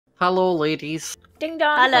Hello, ladies. Ding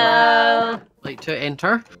dong. Hello. Like to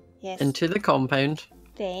enter Yes. into the compound.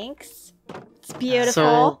 Thanks. It's beautiful.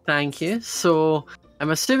 So, thank you. So,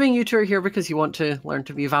 I'm assuming you two are here because you want to learn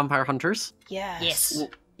to be vampire hunters. Yes.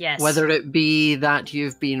 Yes. Whether it be that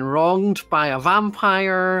you've been wronged by a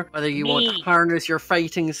vampire, whether you want to harness your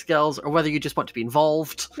fighting skills, or whether you just want to be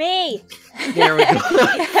involved. Me. There we go.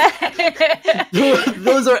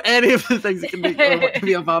 Those are any of the things that can make you want to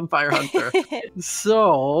be a vampire hunter.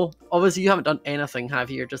 So, obviously you haven't done anything, have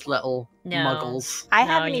you? You're just little muggles. I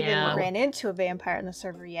haven't even ran into a vampire in the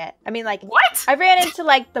server yet. I mean, like, what? I ran into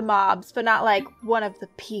like the mobs, but not like one of the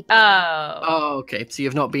people. Oh, okay. So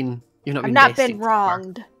you've not been I've not been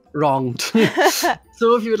wronged. Wronged.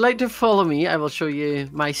 So if you would like to follow me, I will show you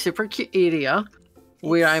my super cute area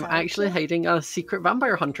where I'm actually hiding a secret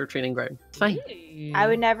vampire hunter training ground. It's fine. I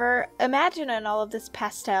would never imagine in all of this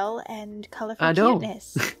pastel and colorful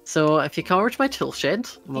cuteness. So if you come over to my tool shed,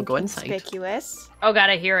 we'll go inside. Conspicuous. Oh god,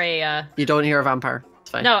 I hear a You don't hear a vampire. It's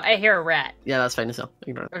fine. No, I hear a rat. Yeah, that's fine as well.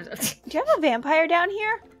 Ignore it. Do you have a vampire down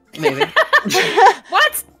here? Maybe.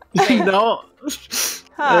 What? No.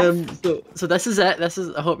 Huh. So this is it.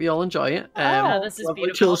 I hope you all enjoy it. This is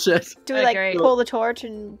beautiful. Do we like great. pull the torch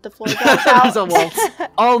and the floor drops out? There's a wall.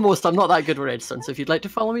 Almost. I'm not that good with redstone. So if you'd like to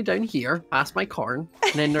follow me down here, past my corn,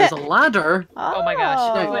 and then there's a ladder. Oh my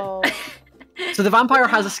gosh. So the vampire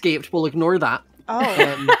has escaped. We'll ignore that. Oh.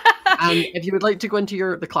 And if you would like to go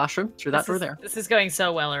into the classroom, through that door there. This is going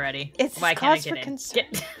so well already. Why can't I cause get for in? concern.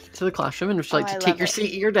 To the classroom, and would you like to take your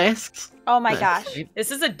seat at your desks? Oh my gosh. Right.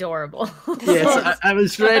 This is adorable. Yes, I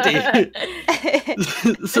was ready.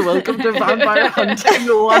 So welcome to Vampire Hunting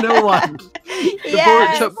 101.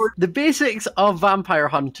 Yes. The basics of vampire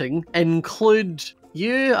hunting include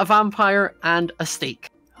you, a vampire, and a stake.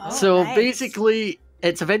 Oh, so nice. basically,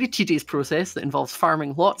 it's a very tedious process that involves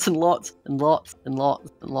farming lots and lots and lots and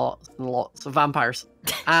lots and lots and lots of vampires.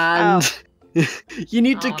 And you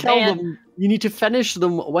need to kill them. You need to finish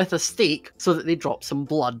them with a stake so that they drop some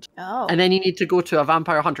blood. Oh. And then you need to go to a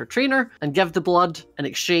vampire hunter trainer and give the blood in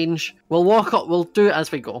exchange. We'll walk up, we'll do it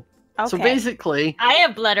as we go. Okay. So basically... I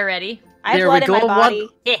have blood already. I have blood in my body.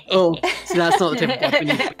 Oh, so that's not the type of blood we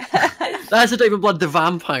need. That's the type of blood the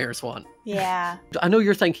vampires want. Yeah. I know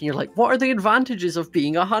you're thinking, you're like, what are the advantages of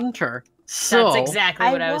being a hunter? So, that's exactly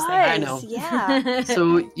what I was thinking. I know. Yeah.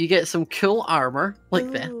 So you get some cool armor like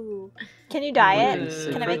this. Can you dye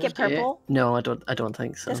it? Can I make it purple? No, I don't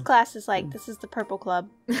think so. This class is like, this is the purple club.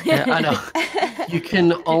 Yeah, I know. You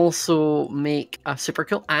can also make a super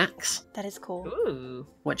cool axe. That is cool. Ooh.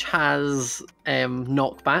 Which has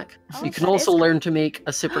knockback. Oh, You can also learn to make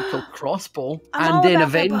a super cool crossbow. I'm And then all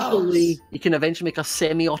about the eventually, bows. you can eventually make a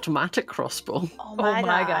semi-automatic crossbow. Oh my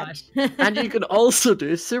gosh. And you can also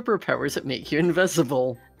do superpowers that make you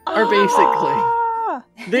invisible. Or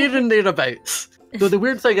basically, there and thereabouts. Though the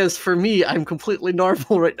weird thing is, for me, I'm completely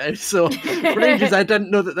normal right now, so for ages I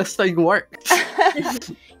didn't know that this thing worked.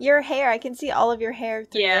 Your hair, I can see all of your hair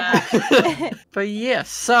through your Yeah. hair. But yes,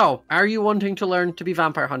 so, are you wanting to learn to be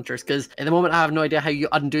vampire hunters? Because at the moment I have no idea how you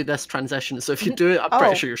undo this transition, so if you do it, I'm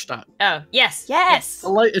pretty sure you're stuck. Oh, yes. Yes.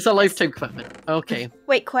 It's a lifetime commitment. Okay.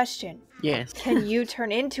 Wait, question. Yes. Can you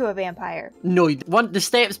turn into a vampire? No, the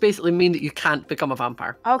steps basically mean that you can't become a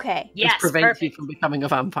vampire. Okay. Yes, Which prevents perfect. you from becoming a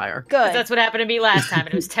vampire. Good. That's what happened to me last time, and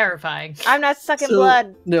it was terrifying. I'm not sucking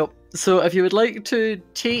blood. No. So if you would like to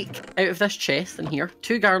take out of this chest in here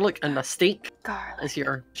 2 garlic and a steak Garlic. as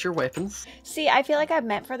your weapons. See, I feel like I'm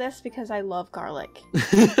meant for this because I love garlic.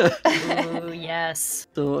 Ooh, yes.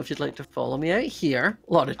 So if you'd like to follow me out here,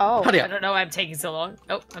 Lauren, Oh. hurry I up. don't know why I'm taking so long.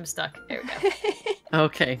 Oh, I'm stuck. There we go.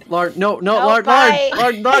 Okay, Lauren, no, No, Lauren, bye.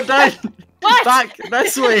 Lauren, not down. What? Back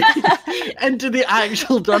this way into the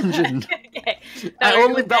actual dungeon. Okay. I No,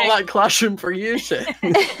 only built that classroom for you, shit.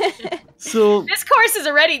 So, This course is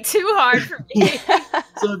already too hard for me.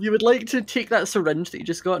 so if you would like to take that syringe that you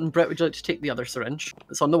just got, and Brett, would you like to take the other syringe?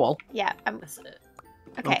 It's on the wall. Yeah. That's it.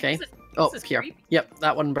 Okay. Oh, This is here. creepy. Yep,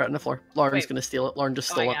 that one, Brett, on the floor. Lauren's Wait. going to steal it. Lauren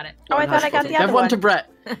just Oh, stole I it. got it. Oh, I Lauren thought has I got to the give other one one. to Brett.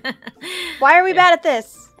 Why are we bad at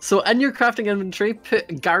this? So in your crafting inventory,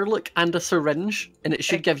 put garlic and a syringe, and it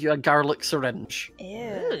should give you a garlic syringe. Ew.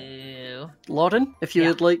 Ooh. Lauren, if you Yeah.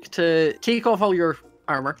 would like to take off all your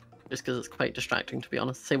armor, just because it's quite distracting, to be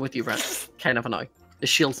honest. Same with you, Brett. Kind of annoying. The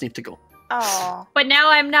shields need to go. Oh. But now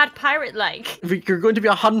I'm not pirate-like. You're going to be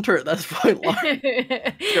a hunter at this point, Lauren.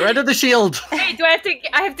 Get rid of the shield. Wait, do I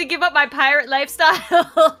have to give up my pirate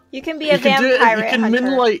lifestyle? You can be a You can do it. vampire You can hunter.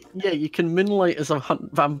 moonlight. Yeah, you can moonlight as a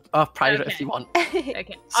pirate if Okay. you want.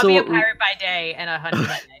 Okay. I'll be a So- pirate by day and a hunter by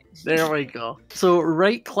night. There we go. So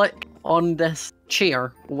right click on this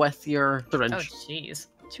chair with your syringe. Oh, jeez.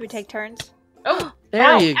 Should we take turns? Oh, There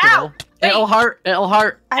Ow, you ow, go. It'll hurt. It'll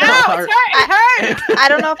hurt. I It'll don't- Ow, hurt. it hurt! I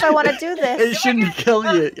don't know if I want to do It this. shouldn't kill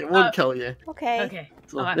you. It won't kill you. Okay. Okay.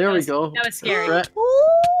 So Oh, there that we was- go. that was scary. Right.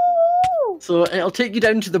 Ooh. So it'll take you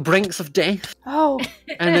down to the brinks of death, Oh.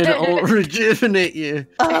 and then it'll rejuvenate you.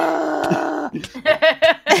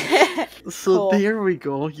 So Cool. there we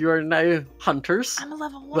go. You are now hunters. I'm a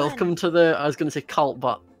level 1. Welcome to the. I was going to say cult,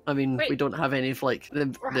 but I mean Wait. we don't have any of like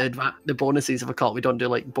the bonuses of a cult. We don't do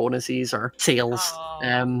like bonuses or sales.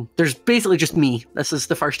 Oh. There's basically just me. This is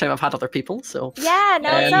the first time I've had other people. So Yeah,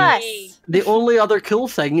 now it's Yay. us. the only other cool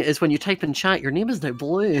thing is when you type in chat, your name is now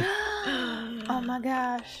blue. Oh my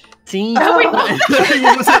gosh. See? Oh. You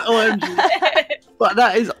was at OMG. But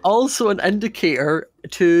that is also an indicator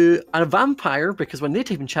to a vampire because when they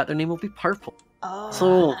type in chat, their name will be purple. Oh.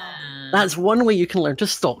 So that's one way you can learn to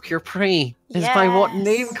stalk your prey is by what Yes.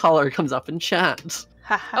 name color comes up in chat.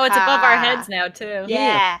 Oh, it's above our heads now, too.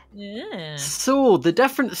 Yeah. Yeah. So the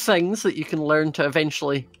different things that you can learn to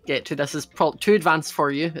eventually get to, this is probably too advanced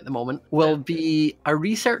for you at the moment, will be a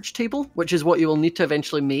research table, which is what you will need to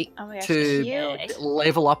eventually make Oh my gosh, to cute.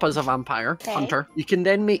 level up as a vampire Okay. hunter. You can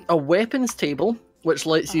then make a weapons table, which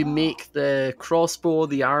lets you Oh. make the crossbow,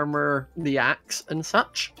 the armor, the axe, and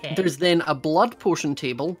such. Okay. There's then a blood potion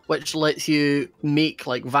table, which lets you make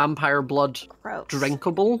like vampire blood Gross.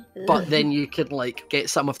 drinkable, Ugh. but then you can like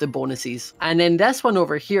get some of the bonuses. And then this one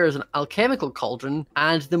over here is an alchemical cauldron,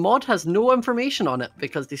 and the mod has no information on it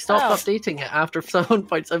because they stopped Oh. updating it after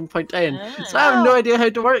 7.7.10. Ah. So I have no Oh. idea how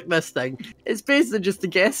to work this thing. It's basically just a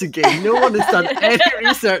guessing game. No one has done any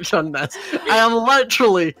research on this. I am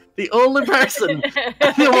literally the only person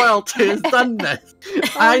in the world who has done this.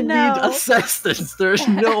 I need no. assistance. There's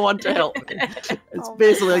no one to help me. It's Oh my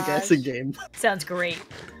basically a gosh. guessing game. Sounds great.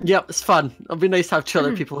 Yep, it's fun. It'll be nice to have two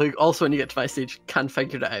other people who also, when you get to my stage, can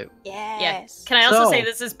figure it out. Yes. Can I also So- say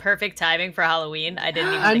this is perfect timing for Halloween? I didn't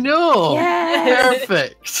even I think- know! Yes.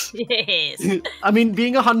 Perfect! Yes. I mean,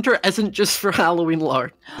 being a hunter isn't just for Halloween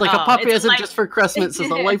lore. Like, a Oh, puppy it's isn't like- just for Christmas, it's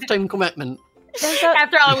a lifetime commitment. There's a-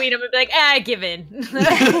 After Halloween, I'm gonna be like, give in.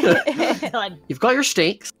 Done. You've got your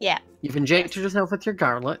stakes, Yeah. you've injected yourself with your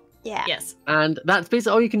garlic, Yeah. Yes. and that's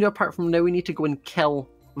basically all you can do apart from now we need to go and kill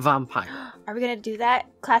vampire. Are we gonna do that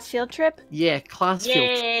class field trip? Yeah, class field.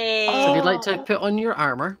 Yay. So if you'd like to Oh. put on your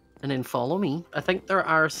armor and then follow me, I think there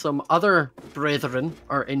are some other brethren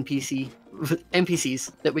or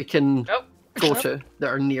NPCs that we can Oh. go to that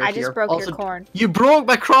are near I here. just broke Also, your corn. You broke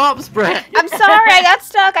my crops, Brett. I'm sorry, I got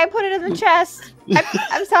stuck. I put it in the chest.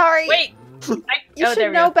 I'm sorry. Wait. You there should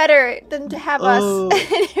we know go. better than to have Oh.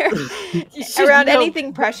 us You should around know.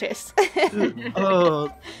 anything precious.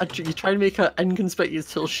 Oh, you try to make an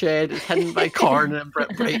inconspicuous tool shed. It's hidden by corn and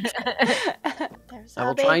Brett breaks. There's I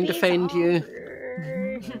will a try and baby defend you.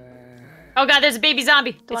 zombie. Oh god, there's a baby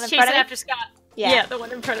zombie. The one It's in front chasing of me? after Scott. Yeah. the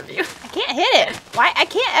one in front of you. I can't hit it. Why? I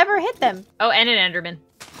can't ever hit them. Oh, and an Enderman.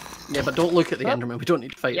 Yeah, but don't look at the Oh. Enderman. We don't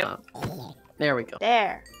need to fight Yep. that. There we go.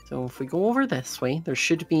 There. So if we go over this way, there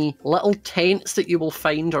should be little tents that you will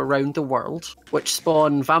find around the world, which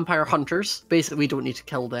spawn vampire hunters. Basically, we don't need to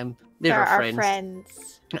kill them. They're There our are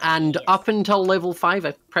friends. And Yes. up until level 5,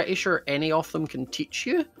 I'm pretty sure any of them can teach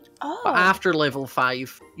you. Oh. But after level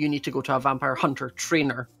 5, you need to go to a vampire hunter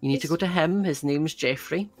trainer. You need to Is- go to him. His name's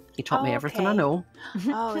Jeffrey. He taught me Oh, everything I okay. know.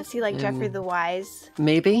 Oh, is he like Jeffrey the Wise?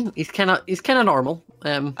 Maybe he's kind of normal.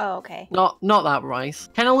 Oh, okay. Not that wise.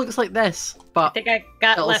 Kind of looks like this, I but think I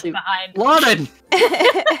got It'll left seem- behind. Lauren,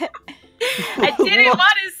 I didn't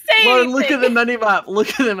want to say Lauren, anything. look at the minimap. Look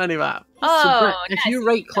at the minimap. Oh, Brett, if yes. you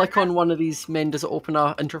right click on one of these men, does it open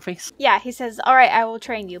a interface? Yeah, he says, "All right, I will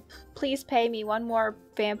train you. Please pay me 1 more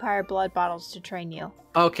vampire blood bottles to train you."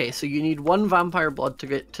 Okay, so you need 1 vampire blood to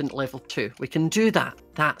get to level 2. We can do that.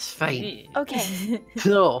 That's fine. Okay.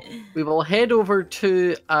 So we will head over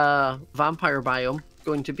to a vampire biome.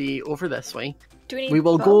 Going to be over this way. Do we need We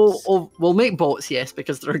will boats? we'll make boats, yes,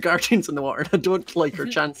 because there are guardians in the water. I don't like our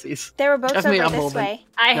chances. There were boats Give me over a this moment. way.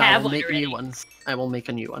 I No, have I'll one make already. new ones. I will make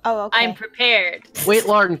a new one. Oh, okay. I'm prepared. Wait,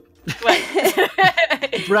 Lauren. What?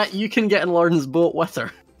 Brett, you can get in Lauren's boat with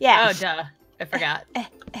her. Yeah. Oh, duh. I forgot. I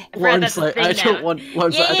forgot Lauren's that's a like, thing I don't now. want.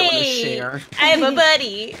 Lauren's like, I don't want to Yay! share. I'm a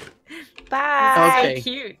buddy. Bye. Okay. So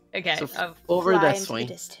cute. Okay. So oh. over Fly this into way. the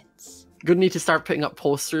distance. Gonna need to start putting up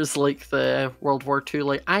posters like the World War II,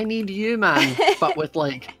 like I need you, man, but with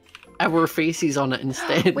like our faces on it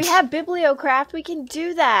instead. We have Bibliocraft. We can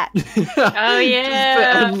do that. Oh, yeah.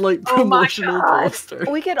 Just put in like Oh my promotional God. posters.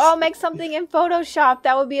 We could all make something in Photoshop.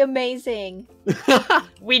 That would be amazing.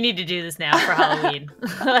 We need to do this now for Halloween.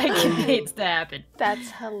 Like, it needs to happen.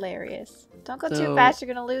 That's hilarious. Don't go So- too fast.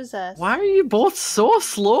 You're gonna lose us. Why are you both so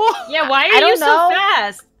slow? Yeah, why I are don't you so know.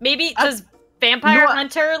 fast? Maybe does vampire No,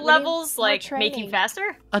 hunter need levels, more like, make you training.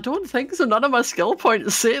 faster? I don't think so. None of my skill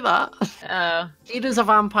points say that. Oh, Here is a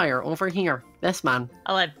vampire over here. This man.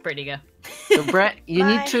 I'll let Brittany go. So Brett, you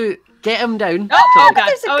need Bye. to get him down. Oh god,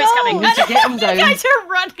 There's a he's coming. You need to get him You down. guys are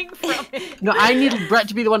running from it. No, I need Brett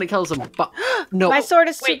to be the one that kills him. But no. My sword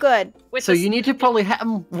is too Wait. good. With So the- you need to probably hit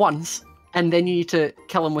him once, and then you need to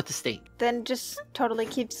kill him with the stake. Then just totally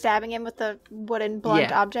keep stabbing him with the wooden blunt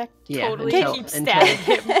Yeah. object. Yeah. Totally until- keep until- stabbing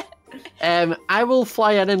him. I will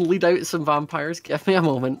fly in and lead out some vampires. Give me a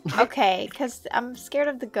moment. Okay, because I'm scared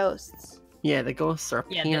of the ghosts. Yeah, the ghosts are a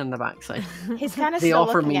Yeah, pain in the backside. He's kind of They still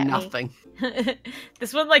offer looking me at nothing.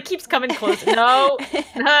 This one like keeps coming close. No,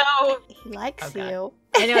 no. He likes Oh, God. you.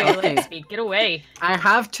 I know he Okay. likes me. Get away. I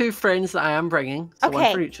have 2 friends that I am bringing, so one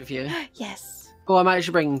Okay. for each of you. Yes. Oh, I'm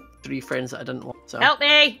actually bringing 3 friends that I didn't want. So Help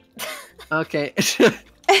me! okay.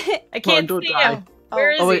 I can't don't see die. him.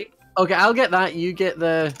 Where is Oh he? wait. Okay, I'll get that. You get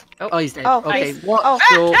the. Oh. Oh, he's dead. Oh, okay. nice. What? Oh.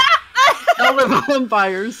 So all the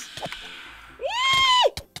vampires.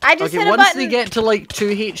 I just Okay, hit a once button. they get to like 2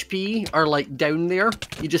 HP or like down there,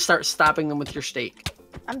 you just start stabbing them with your stake.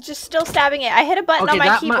 I'm just still stabbing it. I hit a button Okay, on my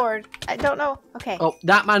that ma- keyboard. I don't know. Okay. Oh,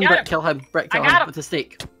 that man, Got Brett, him. kill him. Brett, kill I got him him. with the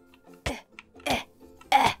stake.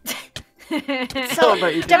 So,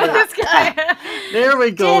 Brett, you can don't- do that. This guy. There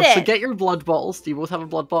we go. Did So it. get your blood bottles. Do you both have a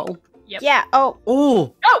blood bottle? Yep. Yeah. Oh,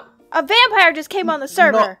 Oh, Oh! a vampire just came on the no,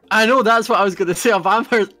 server. I know that's what I was going to say. A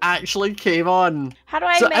vampire actually came on. How do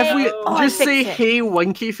I So make? if we Oh, I just say, fixed it. hey,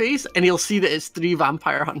 Winky Face, and he'll see that it's 3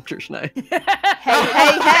 vampire hunters now. Hey,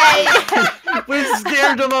 hey, hey! We've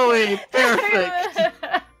scared him away. Perfect.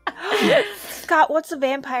 Scott, what's a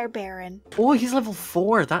vampire baron? Oh, he's level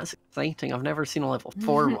 4. That's exciting. I've never seen a level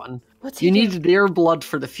 4 one. What's he You do? need their blood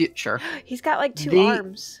for the future. He's got like 2 They-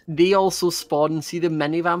 arms. They also spawn, see the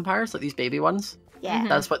mini vampires, like these baby ones? Yeah.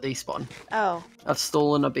 That's what they spawn. Oh, I've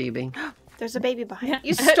stolen a baby. there's a baby behind.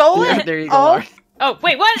 You stole There, it. there you go. Oh, Lauren. Oh,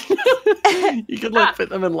 wait, what? You can like put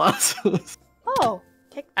them in lassos. oh.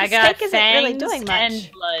 The I got stick isn't really fangs doing much.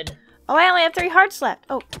 and blood. Oh, I only have 3 hearts left.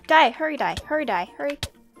 Oh, die! Hurry, die! Hurry, die! Hurry.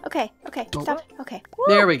 Okay, okay, Oh. stop. Okay.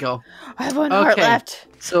 There Woo! we go. I have 1 heart Okay. left.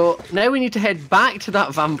 So now we need to head back to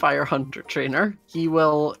that vampire hunter trainer. He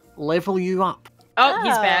will level you up. Oh,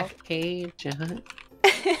 he's Oh. back. Hey, Jack.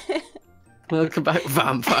 Welcome back,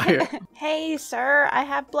 vampire. Hey, sir, I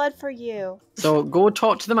have blood for you. So go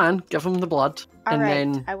talk to the man, give him the blood, All and right,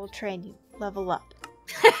 then I will train you. Level up.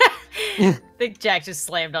 I think Jack just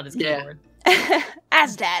slammed on his Yeah. keyboard.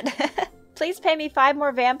 Asdad. Please pay me 5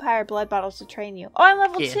 more vampire blood bottles to train you. Oh, I'm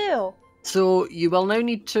level Yeah. 2. so you will now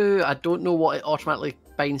need to. I don't know what it automatically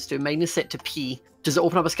binds to. Mine is set to P. Does it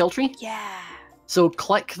open up a skill tree? Yeah. So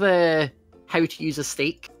click the how to use a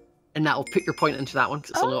stake, and that'll put your point into that one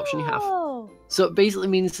because it's the only option you have. Oh. So it basically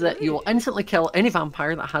means that you will instantly kill any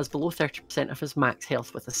vampire that has below 30% of his max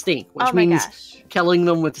health with a stake, which Oh my means gosh. killing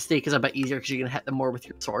them with the stake is a bit easier because you can hit them more with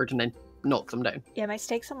your sword and then knock them down. Yeah, my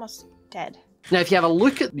steak's almost dead. Now, if you have a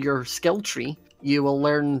look at your skill tree, you will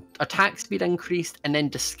learn attack speed increased and then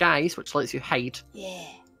disguise, which lets you hide. Yeah.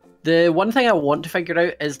 The one thing I want to figure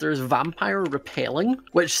out is there's vampire repelling,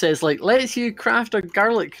 which says like lets you craft a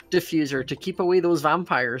garlic diffuser to keep away those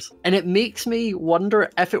vampires, and it makes me wonder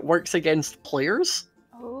if it works against players.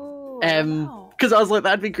 Oh. wow. Because I was like,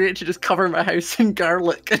 that'd be great to just cover my house in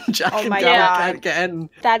garlic, and Jack Oh and my Garlic God. can't get in.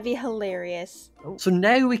 That'd be hilarious. So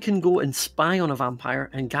now we can go and spy on a vampire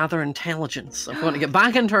and gather intelligence. So we're going to get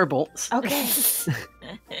back into our boats, Okay.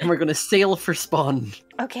 and we're going to sail for spawn.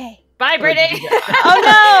 Okay. Bye, Brittany. Oh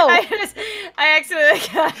no! I accidentally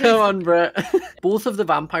got Come on, Brett. Both of the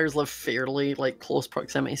vampires live fairly like close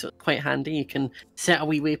proximity, so it's quite handy. You can set a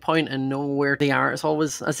wee waypoint and know where they are. It's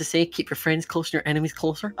always, as they say, keep your friends close and your enemies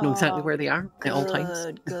closer. Know exactly Oh, where they are at all times.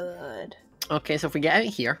 Good, good. Okay, so if we get out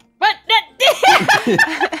here, What?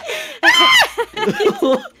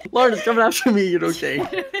 Lauren is coming after me. You're okay.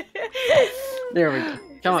 There we go.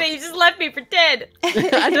 Come on. So you just left me for dead.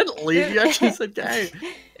 I didn't leave you. I just said, "Go."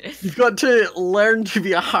 You've got to learn to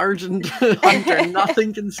be a hardened hunter.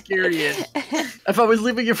 Nothing can scare you. If I was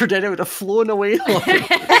leaving you for dead, I would have flown away.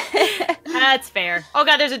 That's fair. Oh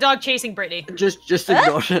god, there's a dog chasing Brittany. just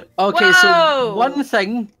ignore it. Okay, so Whoa! one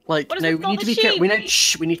thing, like What is now with we all need to the be careful.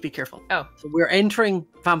 sheep? We need to be careful. Oh. So we're entering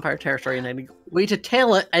vampire territory, and the way to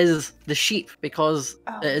tell it is the sheep, because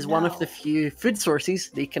Oh, it is one of no. the few food sources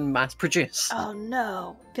they can mass produce. Oh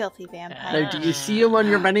no. Filthy vampire. Now, do you see them on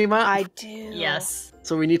your mini map? I do. Yes.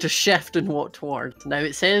 So we need to shift and walk towards. Now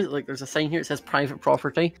it says, like, there's a sign here, it says private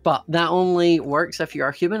property, but that only works if you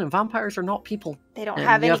are human, and vampires are not people. They don't And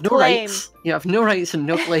have you any have no claim. rights. You have no rights and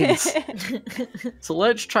no claims. So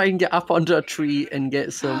let's try and get up onto a tree and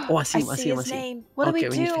get some. Oh, I see I him. I see see him. I his see him. name. What Okay, do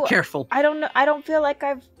we we need to do? be careful. I don't know. I don't feel like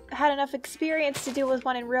I've had enough experience to deal with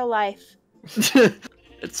one in real life.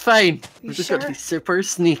 It's fine. You We've just got to sure? be super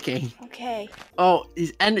sneaky. Okay. Oh,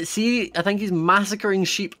 see, I think he's massacring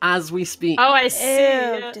sheep as we speak. Oh, I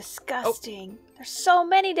see. Ew, disgusting. There's so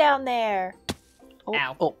many down there.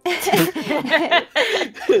 Ow. Oh.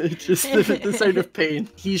 Just the sound of pain.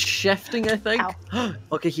 He's shifting, I think. Ow.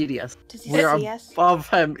 Okay, here he is. Does he We're see us? above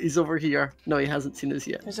him. He's over here. No, he hasn't seen us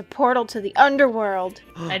yet. There's a portal to the underworld.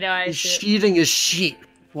 I know, I He's see it. shearing his sheep.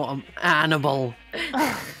 What an animal.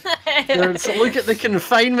 So look at the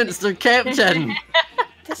confinements they're kept in.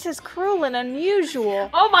 This is cruel and unusual.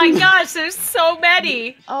 Oh my gosh, there's so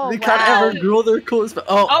many. Oh, They wow. can't ever grow their coats. But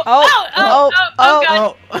Oh, Oh, oh, oh, oh, oh,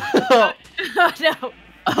 God. oh, Oh, no.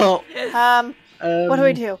 oh. What do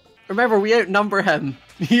we do? Remember, we outnumber him.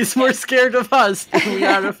 He's more scared of us than we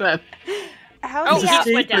are of him. How's Oh, he He's out?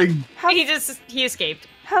 went down. escaping. He escaped.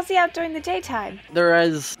 How's he out during the daytime? There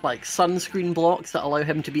is like sunscreen blocks that allow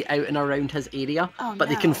him to be out and around his area, Oh, but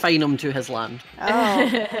they no. confine him to his land.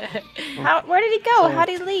 Oh. Where did he go? So- How'd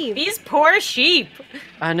he leave? These poor sheep.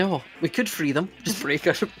 I know. We could free them. Just break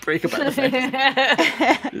a bit of the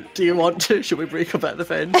fence. Do you want to? Should we break a bit of the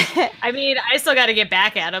fence? I mean, I still got to get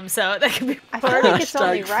back at them, so that could be. I feel like it's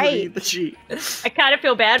only Hashtag free right. the sheep. I kind of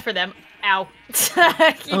feel bad for them. Ow.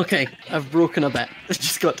 Okay, I've broken a bit. I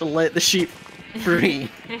just got to let the sheep free.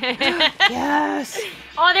 Yes.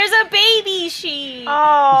 Oh, there's a baby sheep.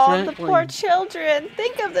 Oh, Exactly. the poor children.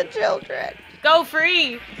 Think of the children. Go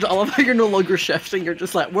free. I love how you're no longer shifting. You're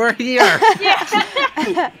just like, we're here.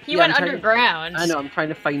 Yeah. He Yeah, went I'm trying to- underground. I know. I'm trying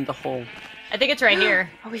to find the hole. I think it's right here.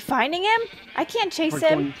 Are we finding him? I can't chase We're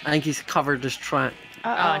him. going- I think he's covered his track.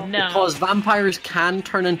 Uh-oh. Oh, no. Because vampires can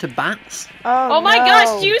turn into bats. Oh, my no.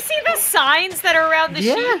 gosh, do you see the signs that are around the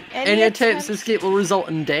sheep? Any attempts to escape will result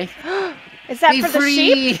in death. Is that Be for the free.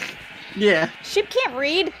 sheep? Yeah. Sheep can't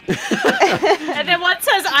read. And then one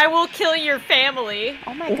says, I will kill your family.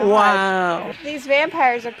 Oh my god. Wow. These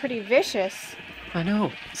vampires are pretty vicious. I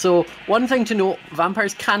know. So one thing to note: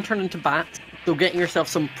 vampires can turn into bats. So getting yourself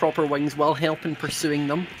some proper wings will help in pursuing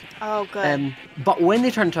them. Oh, good. But when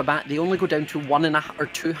they turn into a bat, they only go down to 1.5 or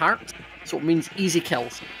 2 hearts. So it means easy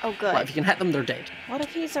kills. Oh, good. Like if you can hit them, they're dead. What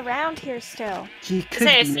if he's around here still? He could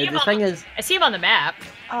Say, I be. see Now, him the on thing is, I see him on the map.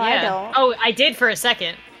 Oh, I don't. Oh, I did for a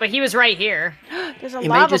second, but he was right here. There's a he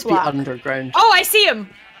might lava just block. be underground. Oh, I see him.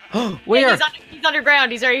 Where? Yeah, he's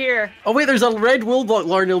underground. He's right here. Oh wait, there's a red wool block,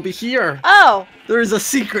 Lauren. He'll be here. Oh! There is a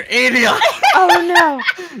secret area. Oh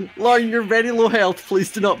no! Lauren, you're very low health.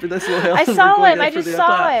 Please do not be this low health. I We're saw going him. in I for just the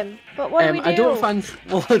saw attack. him. But what do we do? I don't fancy.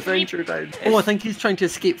 We'll adventure down. Oh, I think he's trying to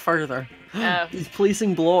escape further. Oh. He's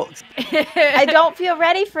placing blocks. I don't feel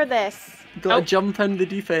ready for this. Gotta Oh. jump in the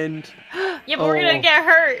deep end. Yeah, but we're gonna Oh. get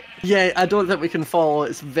hurt. Yeah, I don't think we can follow.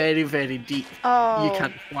 It's very, very deep. Oh. You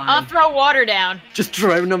can't fly. I'll throw water down. Just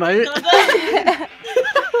drown him out.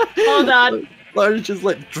 Hold on. Lauren's just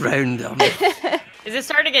like, drown them. Is it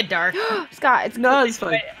starting to get dark? Scott, it's No, it's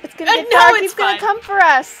fine. it's gonna get No, dark. it's He's gonna fine. come for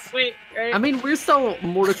us. Wait, ready? I mean, we're still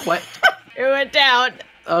more equipped. It went down.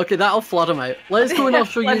 Okay, that'll flood him out. Let's go and I'll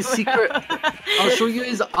show you his Flood him secret. out. I'll show you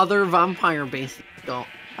his other vampire base he's got.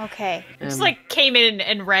 Okay. Just like came in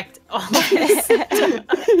and wrecked all of this.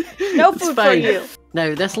 No It's food for fine. you.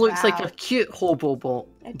 Now, this looks like Wow. a cute hobo boat,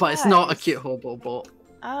 It but it's not a does. cute hobo boat.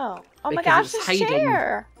 Oh. Oh my Because gosh, it's this hiding.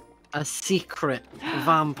 chair. A secret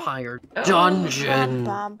vampire Oh. dungeon.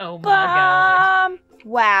 Bum, Oh my god. bum.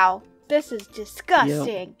 Wow. This is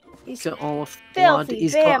disgusting. He's These got all of blood. filthy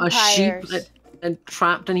He's got a sheep vampires. and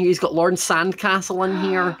trapped in here. He's got Lauren's sandcastle in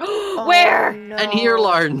here. Where? Oh, no. In here,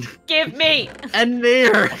 Lauren. Give me. In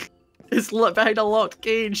there. It's behind a locked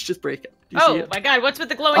cage. Just break it. Do you see Oh it? my god, what's with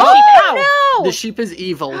the glowing Oh, sheep? Ow! No! The sheep is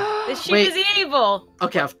evil. The sheep Wait. is evil.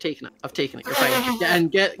 Okay, I've taken it. I've taken it. You're fine.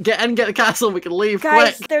 Get in, get the castle. And we can leave.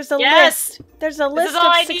 Guys, Quick. there's a Yes. list. There's a list all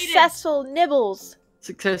I of needed. successful nibbles.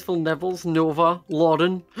 Successful Nibbles, Nova,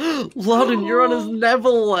 Lauren. Lauren, you're on his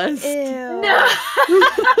Nibble list. Ew. No.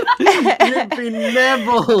 You've been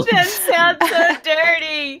nibbled. That sounds so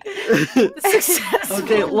dirty. Successful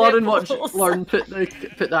Okay, Lauren, watch. nipples. Lauren, put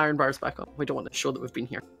the iron bars back on. We don't want to show that we've been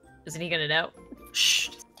here. Isn't he gonna know? Shh.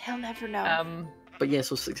 He'll never know. But yeah,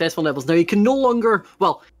 so successful nibbles. Now he can no longer.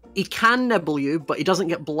 Well, he can nibble you, but he doesn't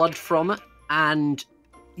get blood from it, and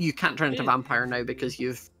you can't turn into a vampire now because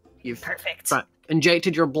you've Perfect.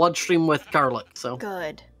 injected your bloodstream with garlic. So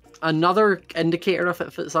Good. another indicator of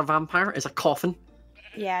if it's a vampire is a coffin.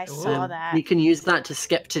 Yeah, I saw You that. can use that to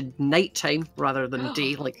skip to nighttime rather than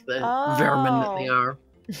day, like the vermin that they are.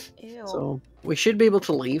 Ew. So we should be able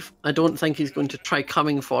to leave. I don't think he's going to try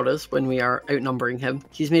coming for us when we are outnumbering him.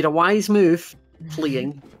 He's made a wise move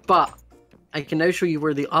fleeing, but I can now show you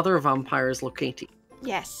where the other vampire is located.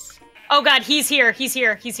 Yes. Oh god, he's here. He's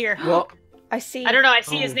here. He's here. What? I see. I don't know. I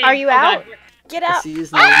see his name. Are you Oh, out? God. Get I out. see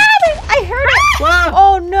his name. Ah! I heard it. Whoa!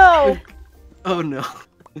 Oh no. Oh no.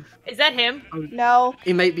 Is that him? No.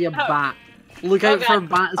 He might be a bat. Look Oh, out for God.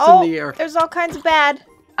 bats Oh, in the air. there's all kinds of bad.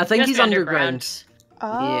 I think Just he's underground.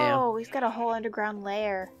 Oh, he's got a whole underground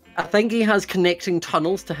lair. I think he has connecting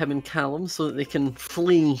tunnels to him and Callum so that they can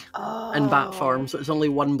flee Oh. in bat form, so it's only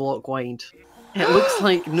 1 block wide. It looks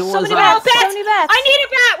like So Noah's many Ark. bats. So many bats. I need a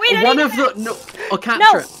bat. Wait, I One need of a bat. the I'll capture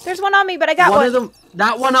No, it. there's one on me, but I got One one. of them.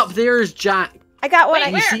 That one up there is Jack. I got one. Wait,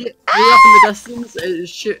 You where? see it way up in the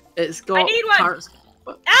distance? It's got I need one. hearts.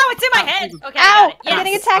 Ow, it's in my head. Okay, I Ow! got it. I'm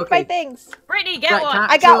getting Yes. attacked by Okay. things. Brittany, get Right, one.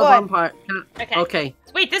 capture I got a one. vampire. Okay. Okay.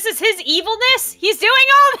 Wait, this is his evilness? He's doing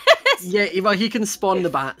all this? Yeah, well, he can spawn the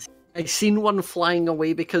bats. I seen one flying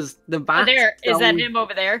away because the bats. Oh, there. Is that still- him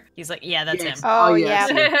over there? He's like, yeah, that's Yes. him. Oh, yeah,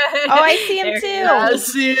 yeah. I Oh, I see him There he too. I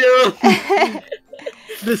see you.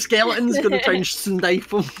 The skeleton's gonna try and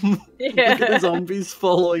snipe him. Look at the zombies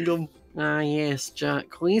following him. Ah, yes,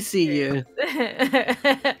 Jack, we see you.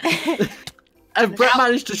 If Brett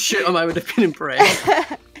managed to shoot him, I would have been impressed.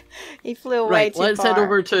 He flew away Right, too let's far. head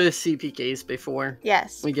over to CPKs before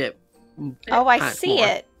Yes. we get. Oh, I packed see more.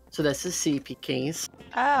 it. So this is CPKs.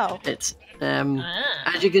 Oh. It's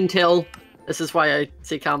Ah. as you can tell, this is why I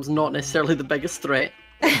say Cam's not necessarily the biggest threat.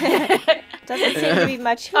 Doesn't seem to be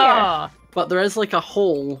much here. Oh. But there is like a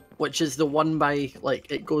hole, which is the one by like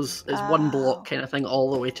it goes is one Oh. block kind of thing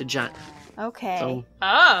all the way to Jack. Okay. So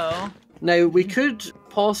Oh. now we could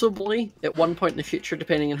possibly at one point in the future,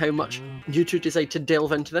 depending on how much you two decide to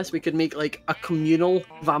delve into this, we could make like a communal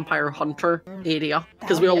vampire hunter area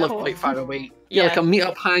because we That all would live be cool. quite far away. Yeah, Yeah. like a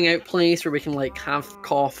meet-up hangout place where we can like have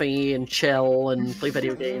coffee and chill and play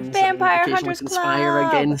video games. Vampire and occasionally Hunters conspire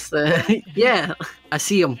Club! against the. Yeah, I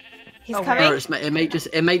see him. He's Oh, coming. Or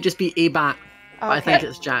it might just be a bat. But I think Okay.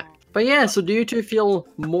 it's Jack. But yeah, so do you two feel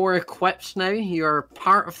more equipped now? You're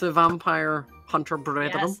part of the vampire hunter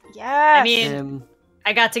brethren. Yes. Yes. I mean, Um,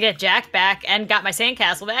 I got to get Jack back and got my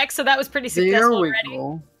sandcastle back, so that was pretty there successful we already.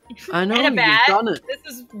 go. I know, And a you've bat. done it.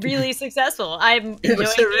 This is really successful. I'm It enjoying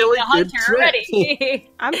was a being really the good hunter trip. already.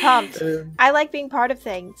 I'm pumped. Um, I like being part of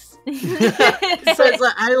things. so it's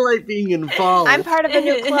like, I like being involved. I'm part of a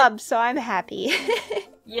new club, so I'm happy.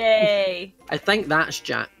 Yay. I think that's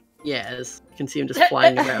Jack. Yeah, it is. You can see him just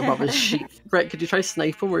flying about above his sheep. Brett, could you try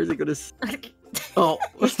snipe him? Where is he going to... Oh.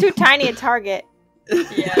 He's too tiny a target.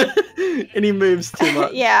 Yeah. And he moves too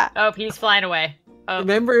much. Yeah. Oh, he's flying away. Oh.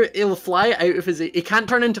 Remember, he'll fly out of his... He can't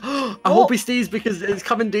turn into... I Oh. hope he stays because it's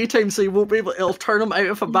coming daytime, so he won't be able... It'll turn him out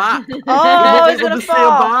of a bat. He Oh, won't he's be able gonna to stay a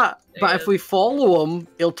fall. bat. But There if he we follow him,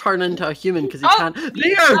 he'll turn into a human because he Oh. can't...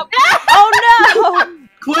 There! Oh, Oh no!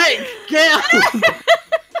 Quick! Get him!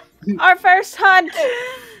 Our first hunt!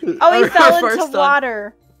 Oh, he Our fell first into hunt.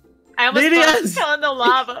 water. I almost There he thought is. fell in the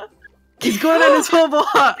lava. He's going in his hobo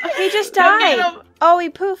hut! He just Go get died. him. Oh, he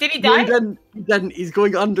poofed. Did he No, die? he didn't. He didn't. He's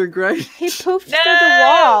going underground. He poofed No! through the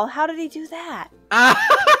wall. How did he do that?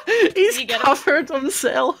 He's you get him? covered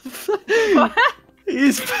himself.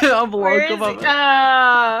 He's put a Where block is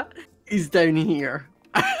above he? it. He's down here.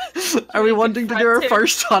 Are we wanting to do our confront him.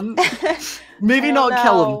 first hunt? Maybe I not don't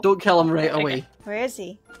kill know. him. Don't kill him right Okay. away. Where is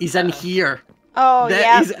he? He's in here. Oh,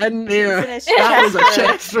 yeah. He's in there. He's in his That was a chest room.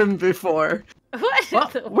 chest room before. What?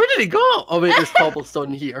 What? Where did he go? Oh wait, there's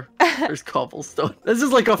cobblestone here. There's cobblestone. This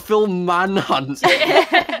is like a full manhunt.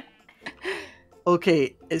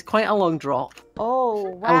 Okay, it's quite a long drop. Oh,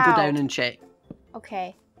 wow. I'll go down and check.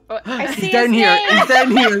 Okay. I see He's his down here. name. He's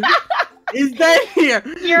down here. He's down here.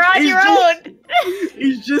 You're on He's your just- own.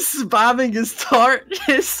 He's just spamming his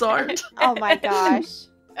his sword. Oh my gosh.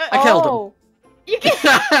 I killed him. Oh. You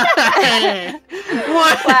can.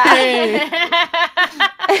 What?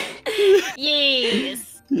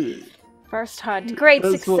 Yes. First hunt. Great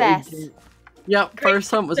That's what we success. do. Yep, Great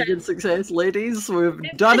first hunt was a good success, ladies. We've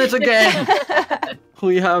done it again.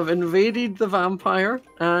 We have invaded the vampire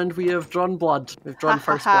and we have drawn blood. We've drawn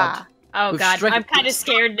first blood. Oh We've god, struck- I'm kind of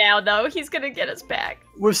scared now though. He's gonna get us back.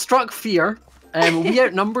 We've struck fear. We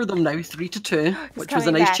outnumber them now 3-2, which was a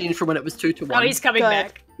coming nice back. change from when it was 2-1. Oh, he's coming Good.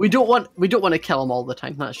 back. We don't want to kill him all the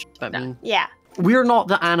time. That's just a bit mean. Yeah, We're not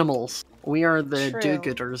the animals. We are the True.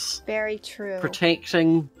 do-gooders, very true.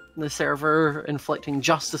 protecting the server, inflicting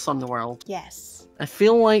justice on the world. Yes. I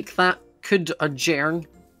feel like that could adjourn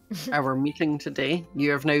our meeting today.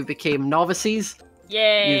 You have now become novices.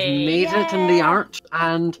 Yay. You've made it in the Yeah. art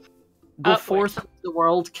and go Upwards. forth into the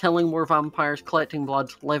world, killing more vampires, collecting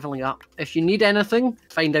blood, leveling up. If you need anything,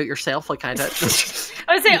 find out yourself like I did.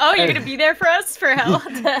 I was saying, oh, you're gonna be there for us for help.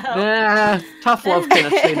 Tough love kind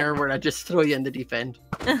of trainer where I just throw you in the deep end.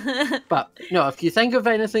 But no, if you think of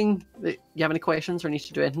anything, that you have any questions or need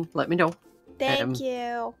to do anything, let me know. Thank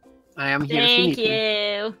you. I am here if you need Thank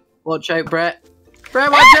me. you. Watch out, Brett.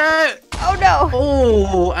 Brett, watch out! Oh no!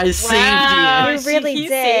 Oh, I saved you. You really he did.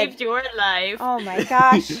 saved your life. Oh my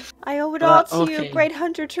gosh. I owe it all to okay. you, great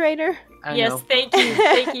hunter trainer. I Yes, know. thank you.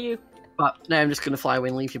 Thank you. But now I'm just going to fly away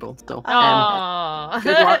and leave you both. So, Aww.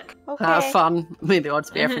 good luck. Okay. Have fun. May the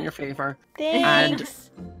odds be ever in your favour.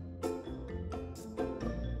 Thanks.